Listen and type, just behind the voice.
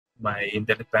my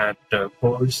Intellipaat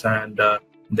course, and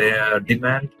their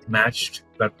demand matched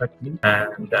perfectly,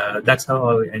 and that's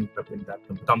how I ended up in that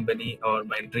company. Or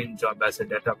my dream job as a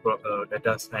data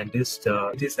scientist.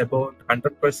 It is about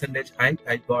 100% hike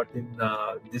I got in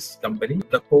this company.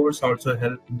 The course also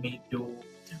helped me to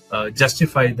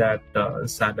justify that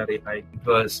salary hike. It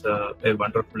was a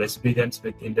wonderful experience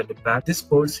with Intellipaat. This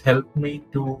course helped me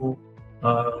to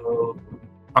uh,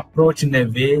 approach in a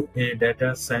way a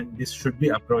data scientist should be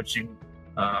approaching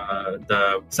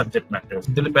the subject matters.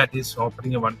 Intellipaat is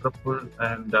offering a wonderful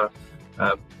and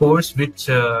course which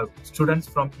students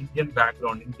from Indian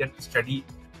background, Indian study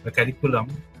curriculum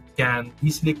can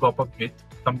easily cope up with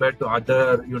compared to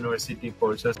other university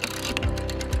courses.